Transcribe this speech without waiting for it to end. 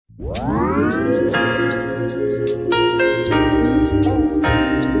What's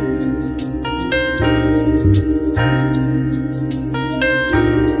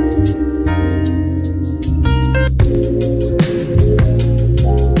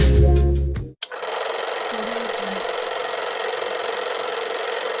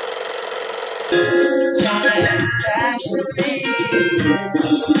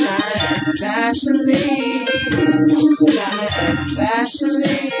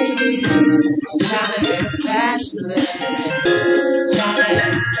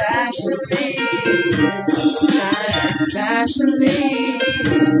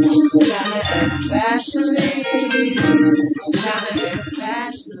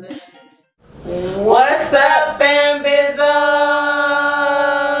up, fam bizzo?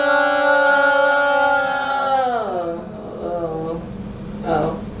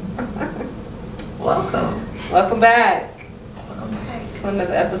 Welcome back. Welcome back to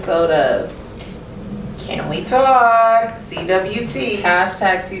another episode of Can We Talk? CWT.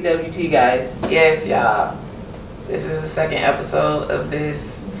 Hashtag CWT, guys. Yes, y'all. This is the second episode of this,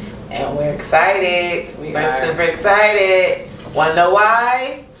 and we're excited. We're super excited. Wanna know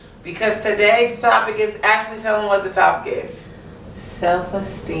why? Because today's topic is actually telling what the topic is.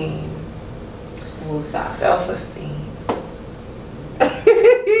 Self-esteem. Woosah. Self-esteem.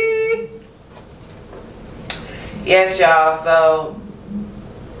 Yes, y'all. So,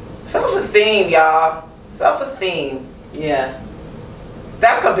 self-esteem, y'all. Self-esteem. Yeah.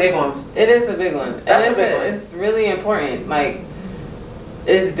 That's a big one. It is a big one. That's a big one. It's really important. Like,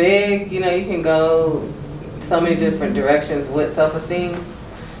 it's big. You know, you can go so many different directions with self-esteem.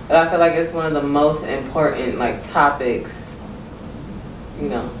 But I feel like it's one of the most important, like, topics, you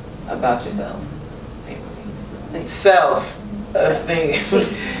know, about yourself. Self-esteem.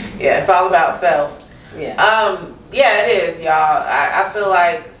 Yeah, it's all about self. Yeah. Yeah, it is, y'all. I feel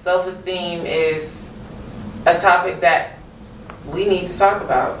like self-esteem is a topic that we need to talk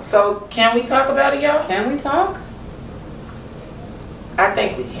about. So, can we talk about it, y'all? Can we talk? I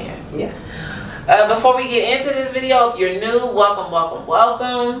think we can. Yeah. Before we get into this video, if you're new, welcome, welcome,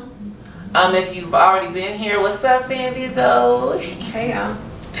 welcome. If you've already been here, what's up, fam bizzo? Hey, y'all.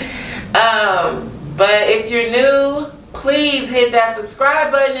 But if you're new, please hit that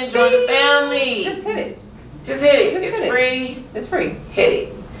subscribe button and join the family. Just hit it. Just hit it. It's free. It's free. Hit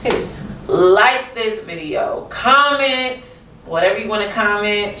it. Hit it. Like this video. Comment. Whatever you want to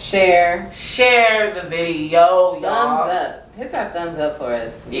comment. Share. Share the video, y'all. Thumbs up. Hit that thumbs up for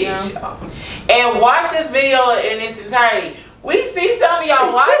us. Yes, y'all. And watch this video in its entirety. We see some of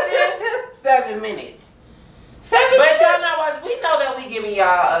y'all watching 7 minutes. 7 minutes. But y'all not watching. We know that we giving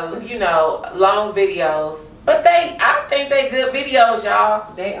y'all, you know, long videos. But I think they good videos,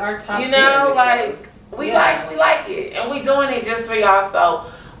 y'all. They are top tier. You know, like we like it, and we doing it just for y'all. So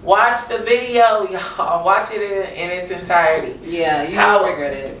watch the video, y'all. Watch it in its entirety. Yeah, you won't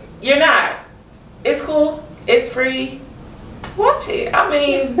regret it. You're not. It's cool. It's free. Watch it. I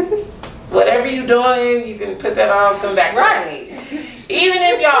mean, whatever you doing, you can put that on, come back. Right. Even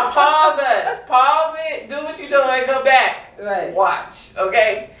if y'all pause it, do what you're doing, go back. Right. Watch.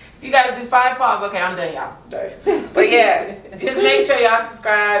 Okay. If you gotta do 5 pause, okay, I'm done, y'all. But yeah, just make sure y'all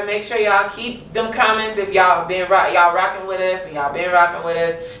subscribe. Make sure y'all keep them comments if y'all rocking with us and y'all been rocking with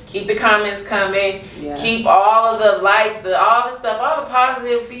us. Keep the comments coming. Yeah. Keep all of the likes, all the stuff, all the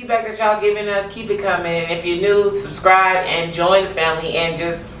positive feedback that y'all giving us. Keep it coming. And if you're new, subscribe and join the family and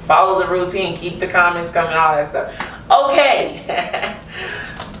just follow the routine. Keep the comments coming, all that stuff. Okay,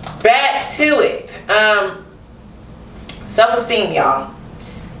 back to it. Self-esteem, y'all.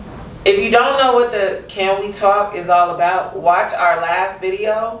 If you don't know what the Can We Talk is all about, watch our last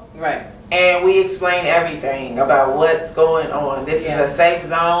video. Right. And we explain everything about what's going on. This is a safe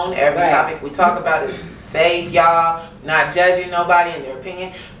zone. Every topic we talk about is safe, y'all. Not judging nobody in their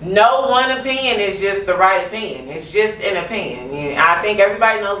opinion. No one opinion is just the right opinion. It's just an opinion. And I think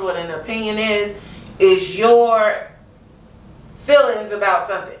everybody knows what an opinion is. It's your feelings about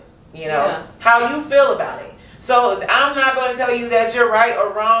something. You know, how you feel about it. So I'm not going to tell you that you're right or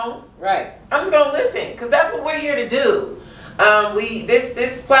wrong. Right. I'm just going to listen, because that's what we're here to do.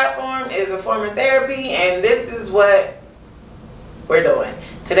 This platform is a form of therapy, and this is what we're doing.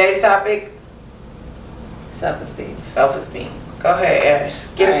 Today's topic: self-esteem. Self-esteem. Go ahead, Ash.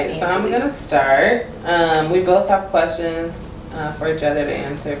 Get us into it. So I'm going to start. We both have questions for each other to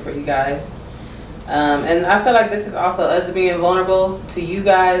answer for you guys. And I feel like this is also us being vulnerable to you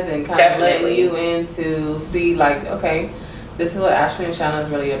guys and kind of letting you in to see, like, okay, this is what Ashley and Shauna is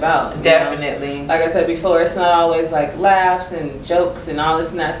really about. And, definitely. You know, like I said before, it's not always like laughs and jokes and all this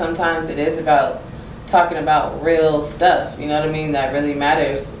and that. Sometimes it is about talking about real stuff, you know what I mean, that really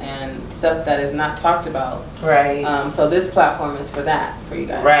matters, and stuff that is not talked about. Right. So this platform is for that, for you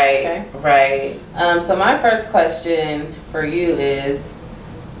guys. Right. Okay? Right. So my first question for you is,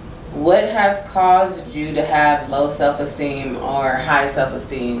 what has caused you to have low self-esteem or high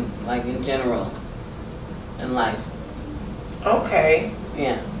self-esteem, like in general, in life? Okay.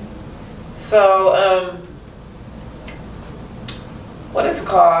 Yeah. So, what is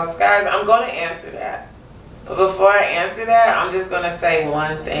caused? Guys, I'm going to answer that. But before I answer that, I'm just going to say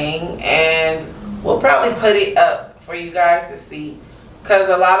one thing, and we'll probably put it up for you guys to see. Because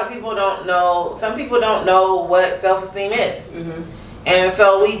a lot of people don't know, some people don't know what self-esteem is. Mm-hmm. And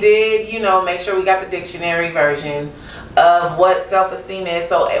so we did, you know, make sure we got the dictionary version of what self-esteem is,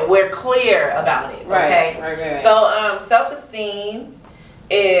 so we're clear about it, okay? Right. So, self-esteem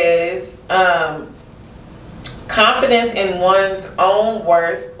is confidence in one's own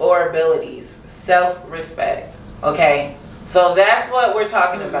worth or abilities, self-respect, okay? So that's what we're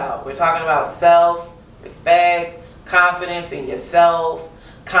talking about. We're talking about self-respect, confidence in yourself,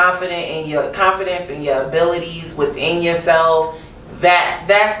 confidence in your abilities within yourself.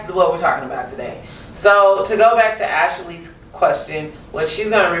 That's what we're talking about today. So to go back to Ashley's question, which she's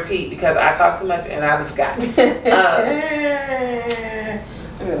going to repeat because I talk too much and I forgot.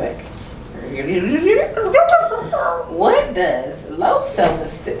 What does low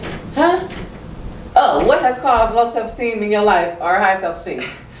self-esteem, what has caused low self-esteem in your life or high self-esteem?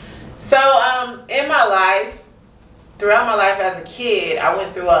 So in my life, throughout my life as a kid, I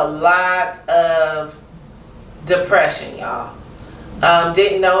went through a lot of depression, y'all.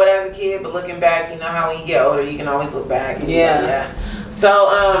 Didn't know it as a kid, but looking back, you know how when you get older, you can always look back. And yeah. So,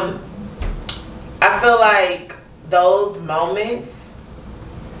 I feel like those moments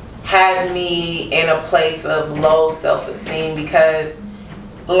had me in a place of low self-esteem because,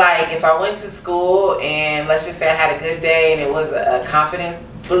 like, if I went to school and let's just say I had a good day and it was a confidence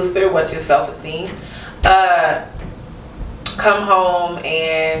booster, which is self-esteem, come home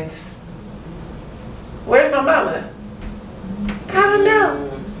and where's my mama? I don't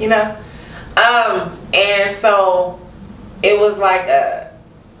know, you know. And so it was like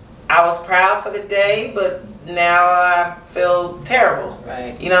I was proud for the day, but now I feel terrible.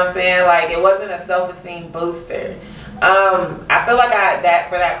 Right. You know what I'm saying? Like, it wasn't a self-esteem booster. I feel like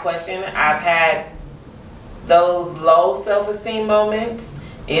for that question, I've had those low self-esteem moments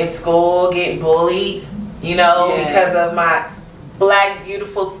in school, getting bullied, you know, because of my black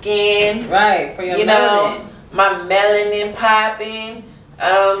beautiful skin. Right, for your melanin. Know, my melanin popping.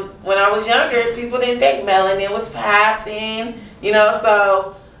 When I was younger, people didn't think melanin was popping, you know,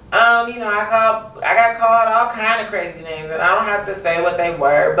 so you know, I got called all kind of crazy names, and I don't have to say what they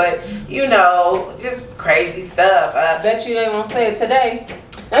were, but you know, just crazy stuff. Bet you they won't say it today.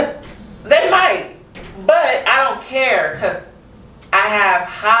 They might, but I don't care because I have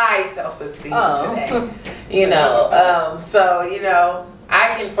high self-esteem today. You know, so you know,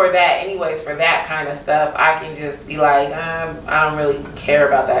 I can for that kind of stuff, I can just be like, I don't really care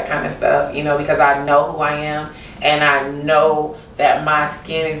about that kind of stuff, you know, because I know who I am and I know that my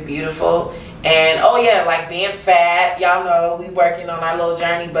skin is beautiful. And oh yeah, like being fat, y'all know we working on our little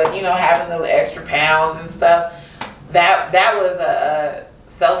journey, but you know, having the extra pounds and stuff, that was a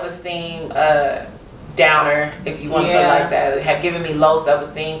self-esteem downer, if you want to put it like that. It had given me low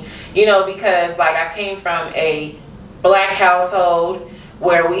self-esteem, you know, because like I came from a black household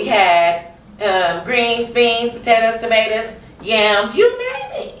where we had greens, beans, potatoes, tomatoes, yams, you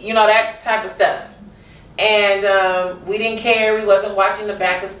name it, you know, that type of stuff. And we didn't care. We wasn't watching the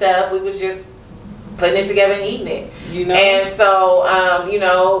back of stuff. We was just putting it together and eating it. You know. And so, you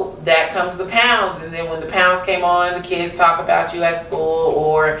know, that comes the pounds. And then when the pounds came on, the kids talk about you at school,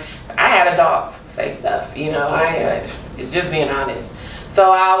 or I had adults say stuff. You know, it's just being honest.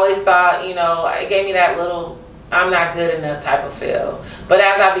 So I always thought, you know, it gave me that little I'm not good enough type of feel. But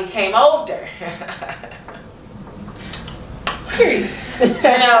as I became older, period. You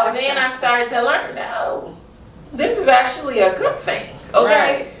know, then I started to learn, no, this is actually a good thing.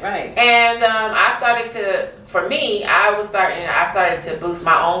 Okay. Right. And I started to boost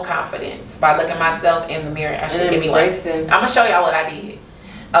my own confidence by looking myself in the mirror. I should give me one. I'm gonna show y'all what I did.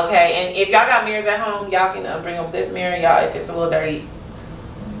 Okay, and if y'all got mirrors at home, y'all can bring up this mirror, y'all. If it's a little dirty,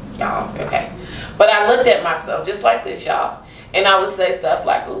 y'all, okay. But I looked at myself just like this, y'all, and I would say stuff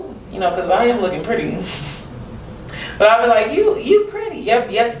like, ooh, you know, because I am looking pretty. But I was like, you pretty.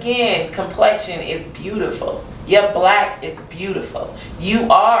 Your skin complexion is beautiful. Your black is beautiful. You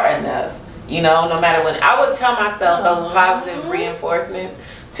are enough. You know, no matter when. I would tell myself those positive reinforcements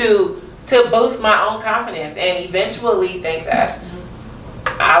to boost my own confidence. And eventually, thanks Ash,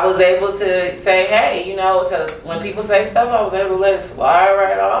 I was able to say, hey, you know, when people say stuff, I was able to let it slide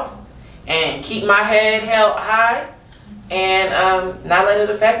right off and keep my head held high and not let it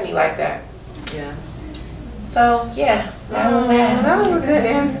affect me like that. Yeah. So, yeah. That was a good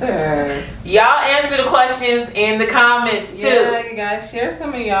answer. Y'all answer the questions in the comments, too. Yeah, you guys share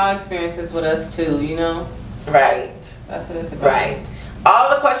some of y'all experiences with us, too, you know? Right. That's what it's about. Right.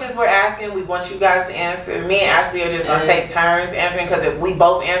 All the questions we're asking, we want you guys to answer. Me and Ashley are just going to take turns answering, because if we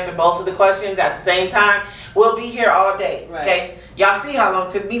both answer both of the questions at the same time, we'll be here all day. Right. Okay? Y'all see how long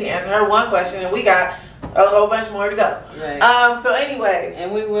it took me to answer her one question, and we got a whole bunch more to go. Right. So anyways.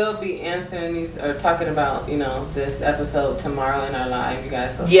 And we will be answering these, or talking about, you know, this episode tomorrow in our live, you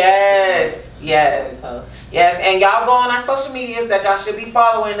guys. Yes. Yes. And y'all go on our social medias that y'all should be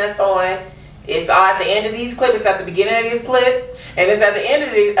following us on. It's at the end of these clips. It's at the beginning of this clip. And it's at the end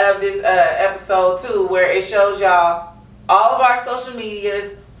of this episode, too, where it shows y'all all of our social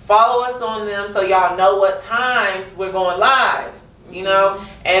medias. Follow us on them so y'all know what times we're going live. You know,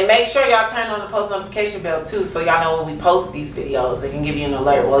 and make sure y'all turn on the post notification bell too, so y'all know when we post these videos. They can give you an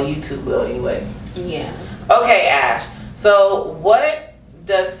alert. Well, YouTube will anyways. Yeah. Okay, Ash. So what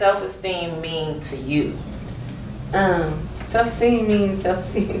does self-esteem mean to you? Self-esteem means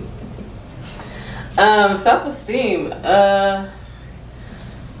self-esteem. Self-esteem.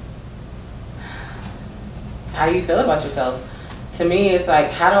 How you feel about yourself? To me, it's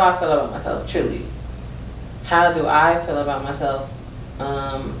like, how do I feel about myself? Truly. How do I feel about myself?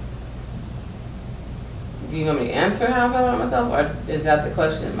 Do you want me to answer how I feel about myself, or is that the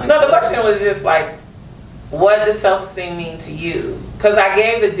question? Like, no, the question was just like, what does self-esteem mean to you? Because I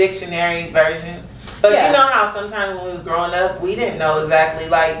gave the dictionary version, but you know how sometimes when we was growing up, we didn't know exactly.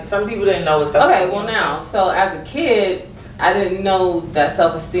 Like some people didn't know what self-esteem. Okay, well now, so as a kid, I didn't know that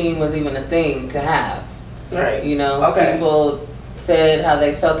self-esteem was even a thing to have. Right. You know, people said how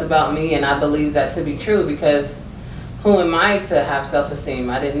they felt about me, and I believe that to be true because who am I to have self-esteem?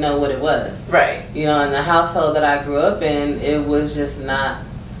 I didn't know what it was. Right. You know, in the household that I grew up in, it was just not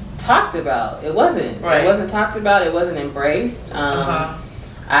talked about. It wasn't. Right. It wasn't talked about. It wasn't embraced. I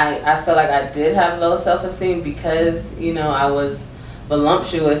feel like I did have low self-esteem because, you know, I was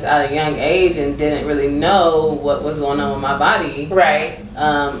voluptuous at a young age and didn't really know what was going on with my body. Right.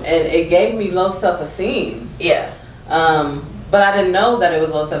 And it gave me low self-esteem. Yeah. But I didn't know that it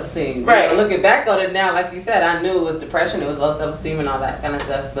was low self-esteem. Right. You know, looking back on it now, like you said, I knew it was depression, it was low self-esteem and all that kind of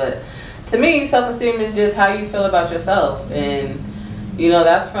stuff. But to me, self-esteem is just how you feel about yourself. And, you know,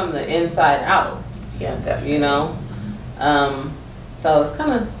 that's from the inside out. Yeah, definitely. You know? So it's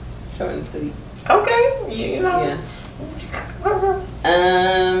kind of short and sweet. Okay. You know. Yeah.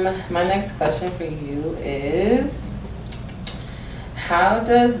 My next question for you is, how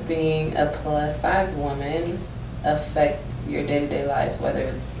does being a plus size woman affect your day-to-day life, whether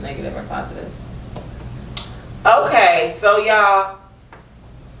it's negative or positive? Okay, so y'all,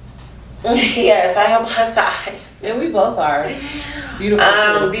 yes, I am plus size, and we both are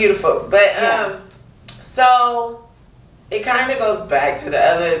beautiful. Beautiful, but so it kind of goes back to the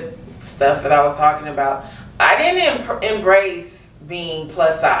other stuff that I was talking about. I didn't embrace being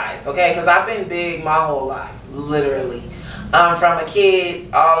plus size, okay, because I've been big my whole life, literally. From a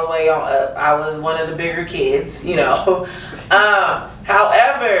kid all the way on up, I was one of the bigger kids, you know.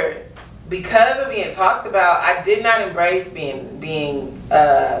 However, because of being talked about, I did not embrace being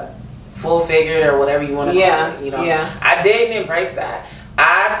full-figured or whatever you want to call it. You know, I didn't embrace that.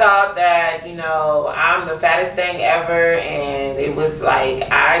 I thought that, you know, I'm the fattest thing ever, and it was like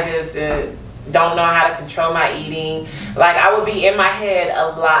I just don't know how to control my eating. Like I would be in my head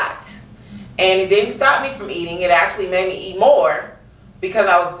a lot. And it didn't stop me from eating. It actually made me eat more because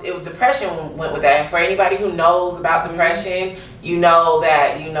depression went with that. And for anybody who knows about depression, you know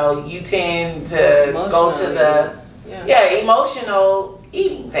that, you know, you tend to go to the emotional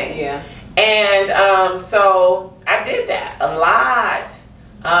eating thing. Yeah. And so I did that a lot.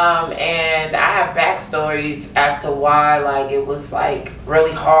 And I have backstories as to why, like, it was like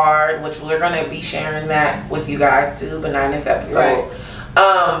really hard, which we're gonna be sharing that with you guys too, but not in this episode. Right.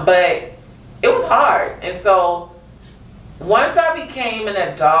 But it was hard. And so once I became an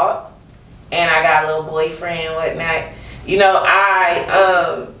adult and I got a little boyfriend and whatnot, you know,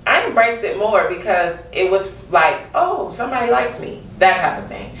 I embraced it more because it was like, oh, somebody likes me, that type of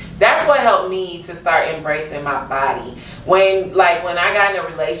thing. That's what helped me to start embracing my body. When I got in a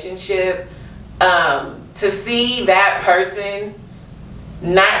relationship, to see that person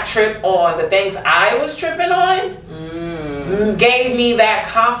not trip on the things I was tripping on, gave me that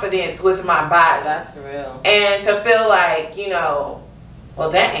confidence with my body. That's real. And to feel like, you know,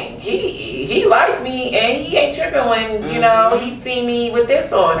 well, dang, he liked me and he ain't tripping when, you know, he see me with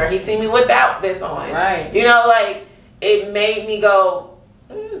this on or he see me without this on. Right. You know, like, it made me go,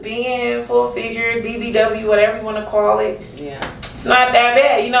 being full figured, BBW, whatever you want to call it. Yeah. It's not that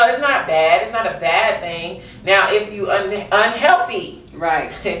bad. You know, it's not bad. It's not a bad thing. Now, if you unhealthy,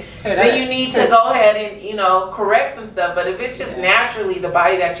 right, then you need to go ahead and, you know, correct some stuff. But if it's just naturally the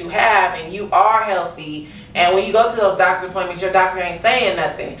body that you have and you are healthy, and when you go to those doctor's appointments, your doctor ain't saying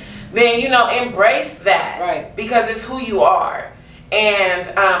nothing, then, you know, embrace that. Right. Because it's who you are. And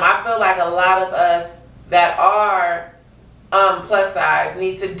I feel like a lot of us that are plus size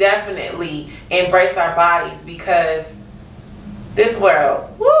needs to definitely embrace our bodies, because this world,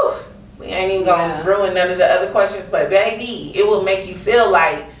 woo, we ain't even gonna ruin none of the other questions, but baby, it will make you feel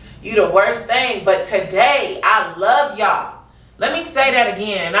like you the worst thing. But today, I love y'all. Let me say that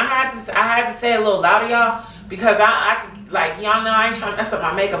again. I had to say it a little louder, y'all, because I like, y'all know I ain't trying to mess up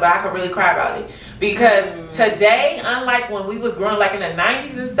my makeup, but I could really cry about it. Because today, unlike when we was growing like in the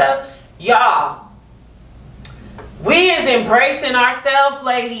 90s and stuff, y'all, we is embracing ourselves,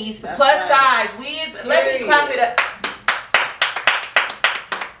 ladies. That's plus size. We is, let me clap it up.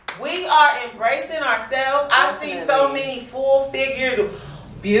 We are embracing ourselves. I see so many full-figured,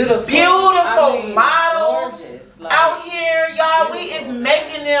 beautiful models out here, y'all. We is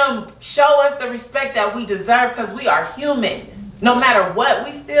making them show us the respect that we deserve, because we are human. No matter what,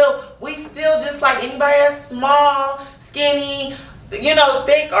 we still just like anybody that's small, skinny, you know,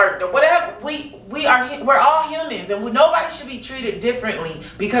 thick or whatever. We're all humans, and nobody should be treated differently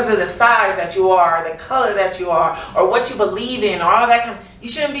because of the size that you are, the color that you are, or what you believe in, or all that kind of. You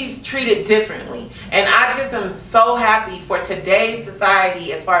shouldn't be treated differently. And I just am so happy for today's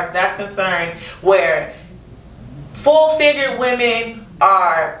society as far as that's concerned, where full-figured women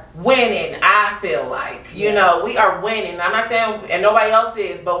are winning. I feel like, you know, we are winning. I'm not saying, and nobody else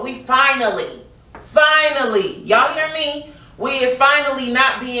is, but we finally, y'all hear me? We is finally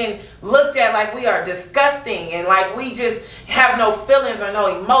not being looked at like we are disgusting and like we just have no feelings or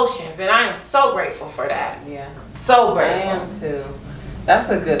no emotions. And I am so grateful for that. Yeah. So grateful. I am too.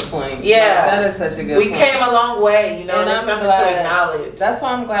 That's a good point. Yeah. That is such a good point. We came a long way, you know, and there's something to acknowledge. That's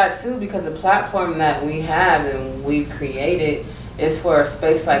why I'm glad too, because the platform that we have and we've created is for a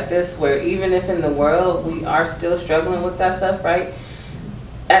space like this, where even if in the world we are still struggling with that stuff, right?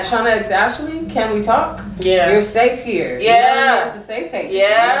 At Shauna X Ashley, can we talk? Yeah. You're safe here. Yeah. It's a safe haven.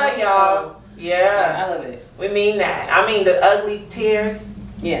 Yeah, y'all. Yeah. I love it. We mean that. I mean the ugly tears.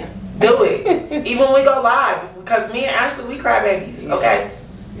 Yeah. Do it. Even when we go live. Because me and Ashley, we cry babies. Okay?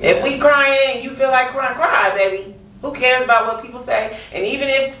 Yeah. If we crying and you feel like crying, cry, baby. Who cares about what people say? And even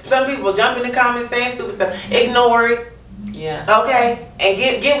if some people jump in the comments saying stupid stuff, ignore it. Yeah. Okay? And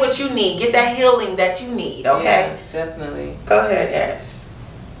get what you need. Get that healing that you need. Okay? Yeah, definitely. Go ahead, Ash.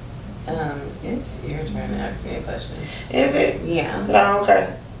 It's your turn to ask me a question. Is it? Yeah. No,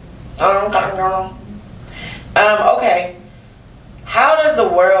 okay. Okay, girl. Okay. How does the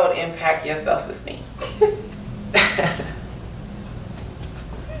world impact your self-esteem?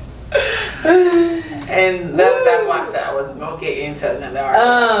 And that's why I said I wasn't gonna get into another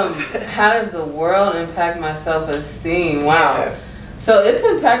argument. How does the world impact my self-esteem? Wow. Yes. So it's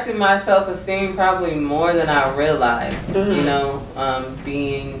impacted my self-esteem probably more than I realized. Mm-hmm. You know,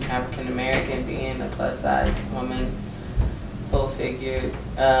 being African American, being a plus size woman, full figured,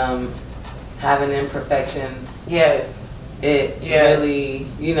 having imperfections. Yes. It really,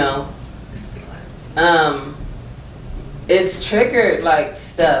 you know, it's triggered like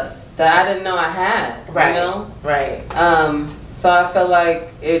stuff that I didn't know I had. Right. You know? Right. So I feel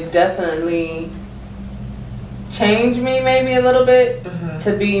like it definitely changed me maybe a little bit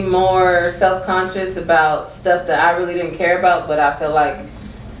to be more self-conscious about stuff that I really didn't care about, but I feel like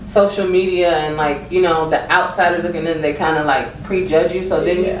social media and like, you know, the outsiders looking in, they kind of like prejudge you, so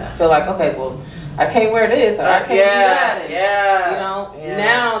then you feel like, okay, well, I can't wear this or I can't do that. And, you know,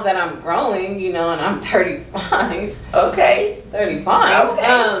 now that I'm growing, you know, and I'm 35. Okay. 35.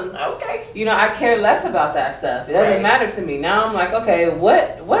 Okay. Okay. You know, I care less about that stuff. It doesn't matter to me. Now I'm like, okay,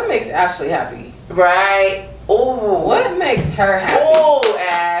 what makes Ashley happy? Right. Ooh. What makes her happy? Ooh,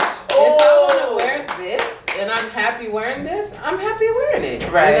 Ash. Ooh. If I want to wear this and I'm happy wearing this, I'm happy wearing it.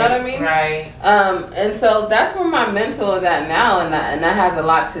 Right. You know what I mean? Right. And so that's where my mental is at now, and that has a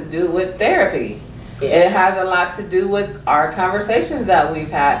lot to do with therapy. Yeah. It has a lot to do with our conversations that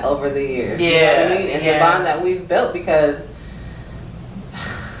we've had over the years. Yeah. You know what I mean? And the bond that we've built, because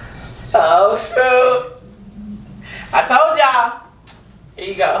oh shoot. I told y'all. Here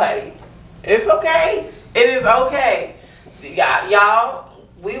you go, honey. It's okay. It is okay. Y'all,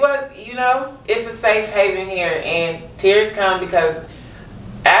 we was, you know, it's a safe haven here, and tears come because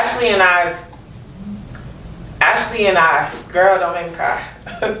Ashley and I, girl, don't make me cry.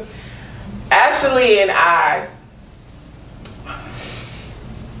 Ashley and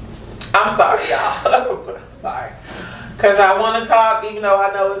I'm sorry, y'all. Sorry. Because I want to talk, even though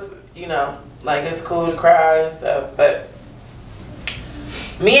I know it's, you know, like it's cool to cry and stuff. But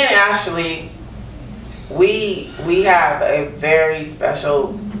me and Ashley, we have a very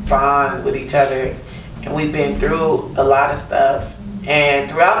special bond with each other. And we've been through a lot of stuff. And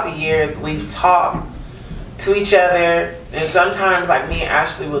throughout the years, we've talked to each other. And sometimes, like, me and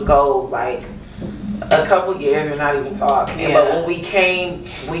Ashley would go, like, a couple years and not even talk. Yeah. But when we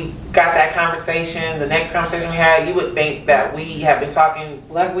got that conversation, the next conversation we had, you would think that we have been talking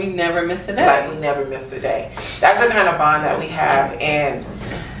like we never missed a day. Like we never missed a day. That's the kind of bond that we have. And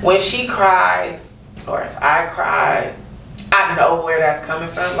when she cries, or if I cry, I know where that's coming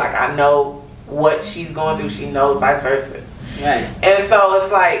from. Like, I know what she's going through. She knows, vice versa. Right. And so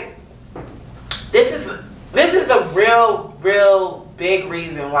it's like, this is a real big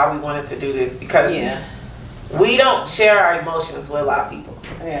reason why we wanted to do this, because we don't share our emotions with a lot of people.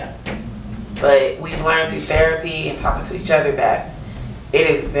 Yeah. But we've learned through therapy and talking to each other that it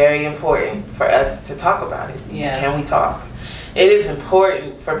is very important for us to talk about it. Yeah. Can we talk? It is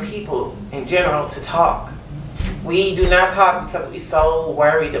important for people in general to talk. We do not talk because we're so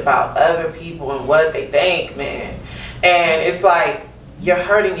worried about other people and what they think, man. And it's like, you're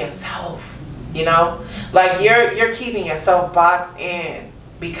hurting yourself, you know? Like, you're keeping yourself boxed in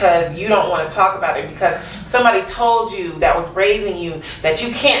because you don't want to talk about it, because somebody told you that was raising you that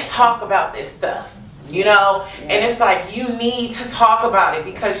you can't talk about this stuff, you know? Yeah. And it's like, you need to talk about it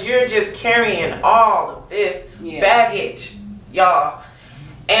because you're just carrying all of this baggage, y'all.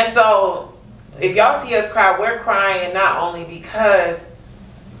 And so if y'all see us cry, we're crying not only because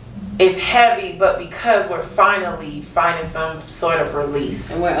it's heavy, but because we're finally finding some sort of release.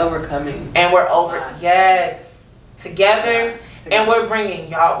 And we're overcoming. And we're together. And we're bringing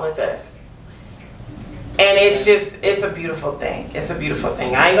y'all with us. And it's just, it's a beautiful thing. It's a beautiful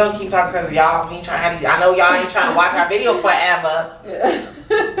thing. I ain't gonna keep talking because y'all ain't trying to, I know y'all ain't trying to watch our video forever.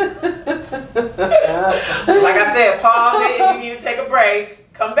 Like I said, pause it if you need to take a break.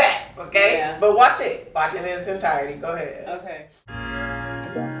 Come back, okay? Yeah. But watch it. Watch it in its entirety. Go ahead. Okay.